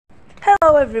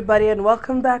Hello, everybody, and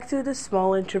welcome back to The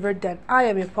Small Introvert Den. I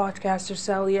am your podcaster,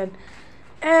 Salian,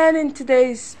 and in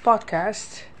today's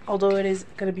podcast, although it is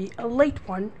going to be a late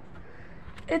one,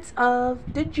 it's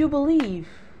of Did You Believe?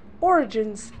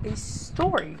 Origins, a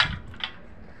Story.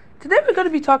 Today we're going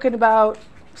to be talking about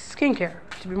skincare,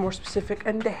 to be more specific,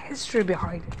 and the history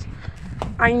behind it.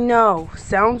 I know,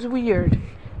 sounds weird,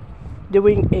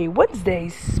 doing a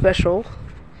Wednesdays special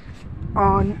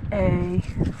on a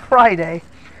Friday.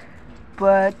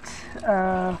 But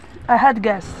I had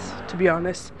guests, to be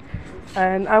honest,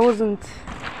 and I wasn't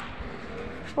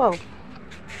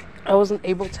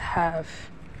able to have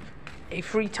a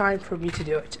free time for me to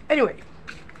do it. Anyway,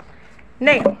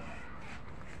 now,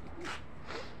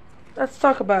 let's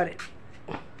talk about it.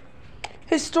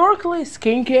 Historically,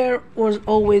 skincare was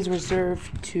always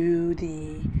reserved to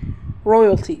the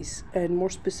royalties, and more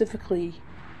specifically,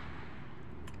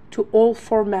 to all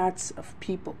formats of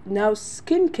people. Now,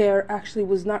 skincare actually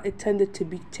was not intended to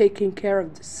be taking care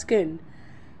of the skin,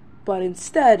 but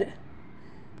instead,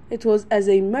 it was as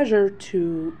a measure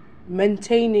to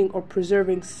maintaining or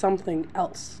preserving something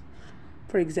else.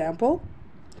 For example,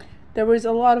 there was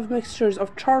a lot of mixtures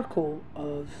of charcoal,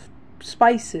 of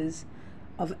spices,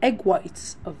 of egg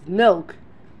whites, of milk,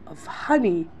 of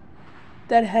honey,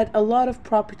 that had a lot of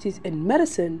properties in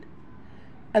medicine,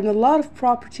 and a lot of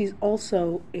properties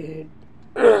also in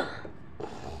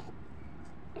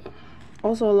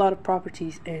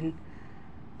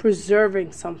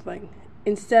preserving something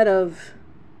instead of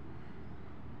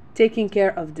taking care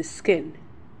of the skin.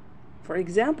 For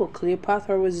example,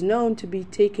 Cleopatra was known to be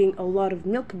taking a lot of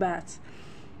milk baths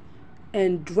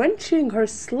and drenching her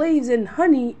slaves in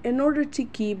honey in order to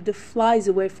keep the flies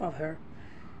away from her.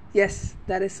 Yes,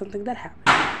 that is something that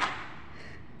happened.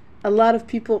 A lot of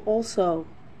people also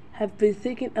have been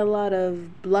taking a lot of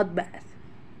bloodbath,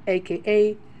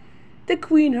 aka the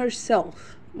Queen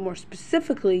herself, more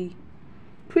specifically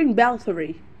Queen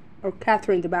Bathory, or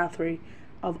Catherine the Bathory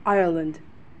of Ireland,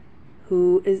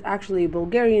 who is actually a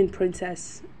Bulgarian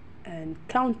princess and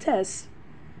countess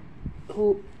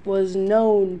who was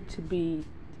known to be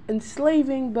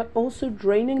enslaving but also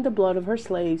draining the blood of her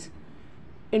slaves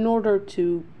in order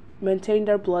to maintain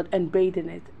their blood and bathe in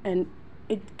it, and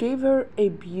it gave her a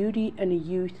beauty and a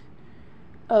youth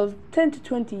of 10 to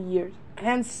 20 years.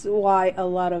 Hence why a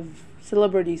lot of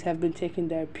celebrities have been taking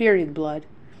their period blood,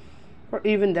 or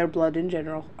even their blood in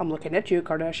general. I'm looking at you,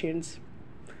 Kardashians.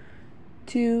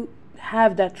 To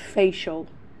have that facial.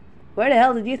 Where the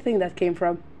hell did you think that came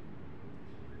from?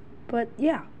 But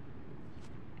yeah.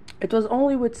 It was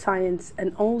only with science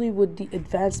and only with the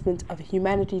advancement of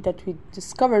humanity that we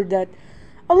discovered that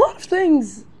a lot of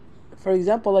things, for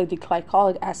example, like the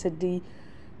glycolic acid, the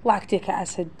lactic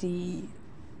acid, the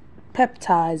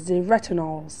peptides, the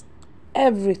retinols,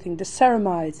 everything, the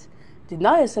ceramides, the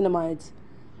niacinamides,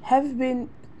 have been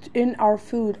in our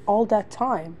food all that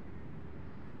time.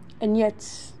 And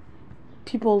yet,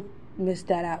 people miss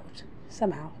that out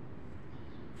somehow.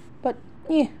 But,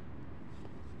 yeah.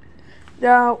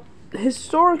 Now,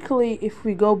 historically, if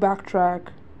we go backtrack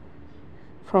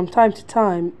from time to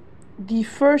time, the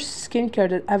first skincare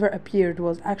that ever appeared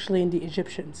was actually in the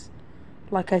Egyptians.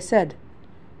 Like I said,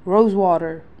 rose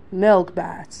water, milk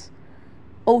baths,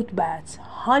 oat baths,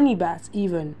 honey baths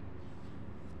even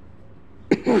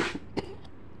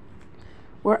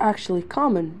were actually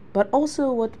common. But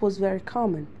also what was very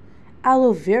common,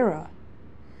 aloe vera.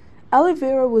 Aloe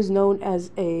vera was known as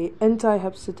a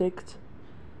antiseptic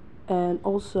and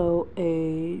also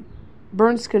a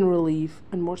burn skin relief,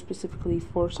 and more specifically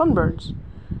for sunburns.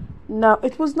 Now,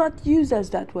 it was not used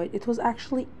as that way. It was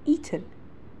actually eaten.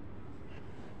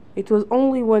 It was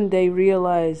only when they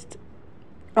realized,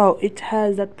 it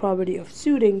has that property of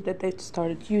soothing, that they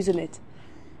started using it.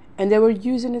 And they were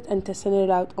using it and testing it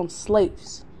out on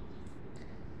slaves.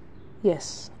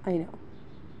 Yes, I know.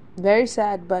 Very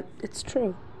sad, but it's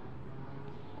true.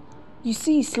 You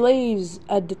see, slaves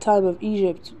at the time of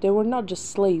Egypt, they were not just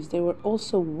slaves, they were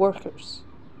also workers.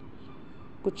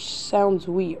 Which sounds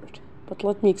weird, but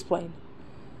let me explain.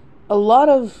 A lot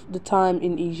of the time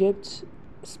in Egypt,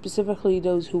 specifically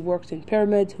those who worked in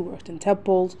pyramids, who worked in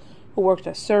temples, who worked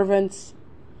as servants,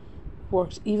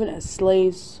 worked even as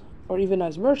slaves, or even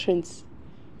as merchants,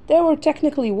 they were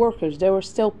technically workers. They were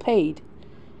still paid.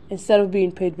 Instead of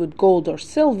being paid with gold or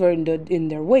silver in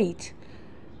their weight,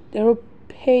 they were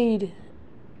paid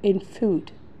in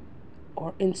food,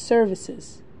 or in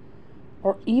services,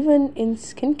 or even in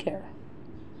skincare,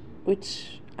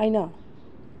 which I know.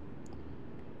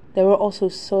 They were also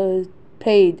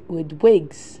paid with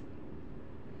wigs,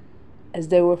 as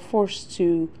they were forced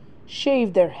to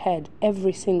shave their head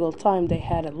every single time they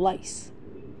had a lice.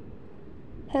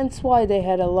 Hence why they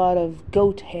had a lot of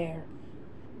goat hair,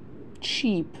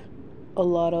 sheep, a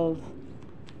lot of,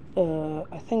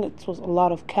 I think it was a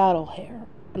lot of cattle hair,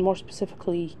 and more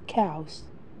specifically cows,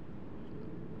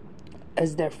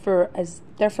 as their fur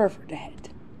for the head.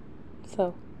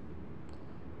 So,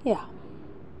 yeah,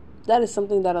 that is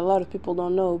something that a lot of people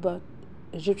don't know about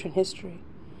Egyptian history.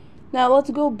 Now let's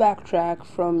go backtrack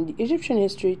from the Egyptian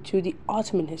history to the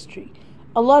Ottoman history.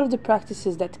 A lot of the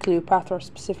practices that Cleopatra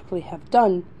specifically have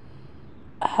done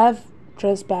have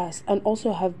trespassed and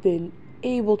also have been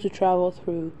able to travel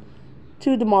through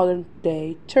to the modern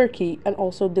day Turkey and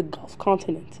also the Gulf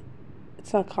continent.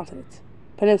 It's not continent,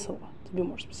 peninsula to be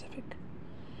more specific.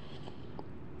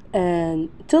 And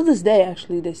till this day,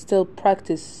 actually, they still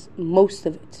practice most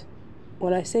of it.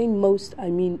 When I say most, I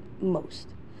mean most.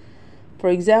 For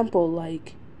example,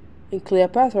 like in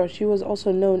Cleopatra, she was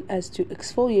also known as to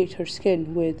exfoliate her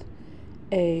skin with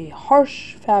a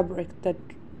harsh fabric that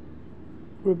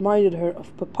reminded her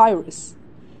of papyrus,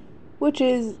 which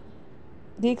is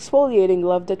the exfoliating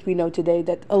glove that we know today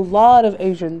that a lot of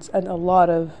Asians and a lot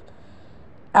of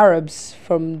Arabs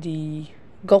from the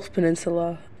Gulf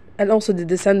Peninsula and also the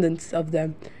descendants of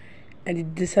them and the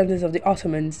descendants of the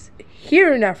Ottomans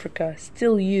here in Africa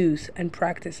still use and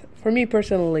practice. For me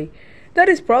personally, that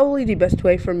is probably the best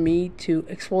way for me to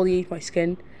exfoliate my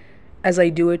skin, as I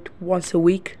do it once a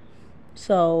week.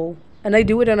 So, and I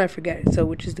do it and I forget it, so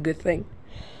which is the good thing.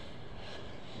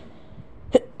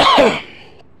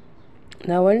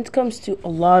 Now, when it comes to a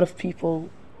lot of people,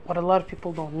 what a lot of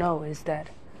people don't know is that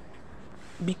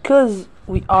because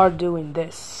we are doing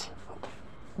this,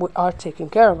 we are taking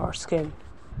care of our skin.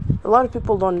 A lot of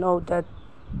people don't know that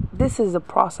this is a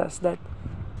process that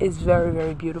is very,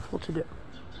 very beautiful to do.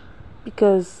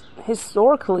 Because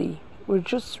historically, we're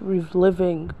just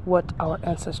reliving what our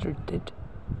ancestors did.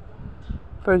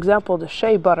 For example, the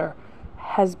shea butter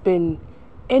has been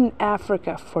in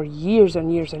Africa for years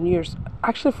and years and years.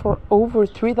 Actually, for over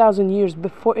 3,000 years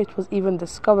before it was even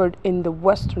discovered in the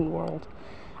Western world.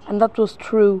 And that was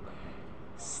through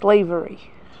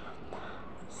slavery.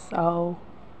 So,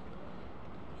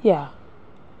 yeah.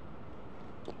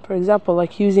 For example,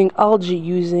 like using algae,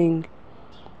 using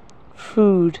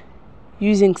food,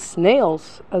 using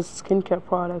snails as skincare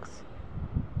products.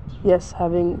 Yes,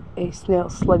 having a snail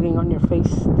slugging on your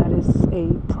face, that is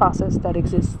a process that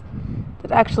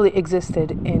actually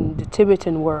existed in the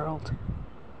Tibetan world,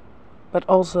 but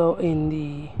also in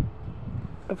the,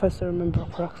 if I still remember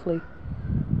correctly,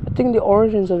 I think the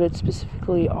origins of it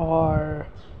specifically are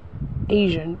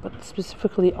Asian, but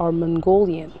specifically are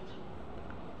Mongolian.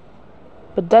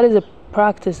 But that is a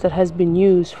practice that has been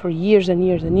used for years and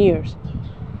years and years.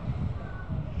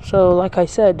 So, like I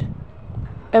said,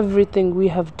 everything we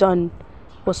have done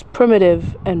was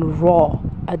primitive and raw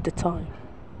at the time.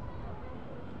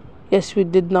 Yes, we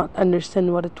did not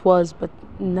understand what it was, but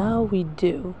now we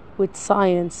do. With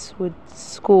science, with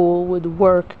school, with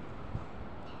work,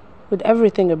 with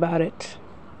everything about it.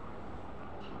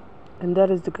 And that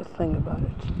is the good thing about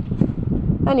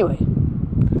it. Anyway,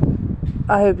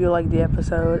 I hope you liked the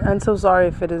episode. And so sorry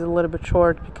if it is a little bit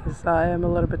short because I am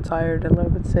a little bit tired, a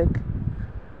little bit sick.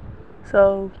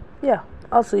 So, yeah,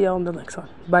 I'll see you on the next one.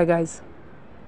 Bye, guys.